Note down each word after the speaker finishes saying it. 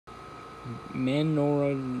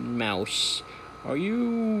Manora the Mouse. Are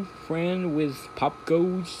you friend with Pop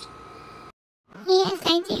Goes? Yes,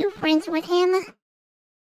 I do friends with him.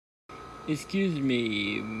 Excuse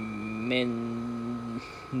me,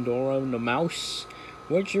 Manora the Mouse.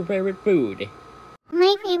 What's your favorite food?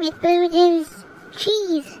 My favorite food is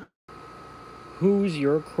cheese. Who's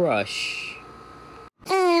your crush?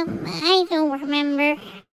 I don't remember.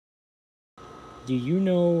 Do you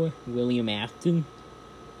know William Afton?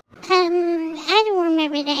 I don't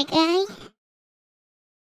remember that guy.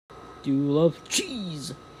 Do you love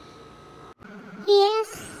cheese?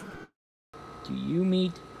 Yes. Do you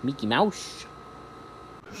meet Mickey Mouse?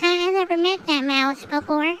 I never met that mouse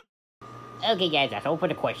before. Okay guys, that's all for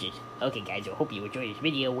the questions. Okay guys, I hope you enjoyed this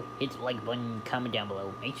video. Hit the like button, comment down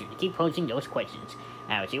below. Make sure to keep posting those questions.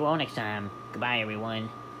 I will see you all next time. Goodbye everyone.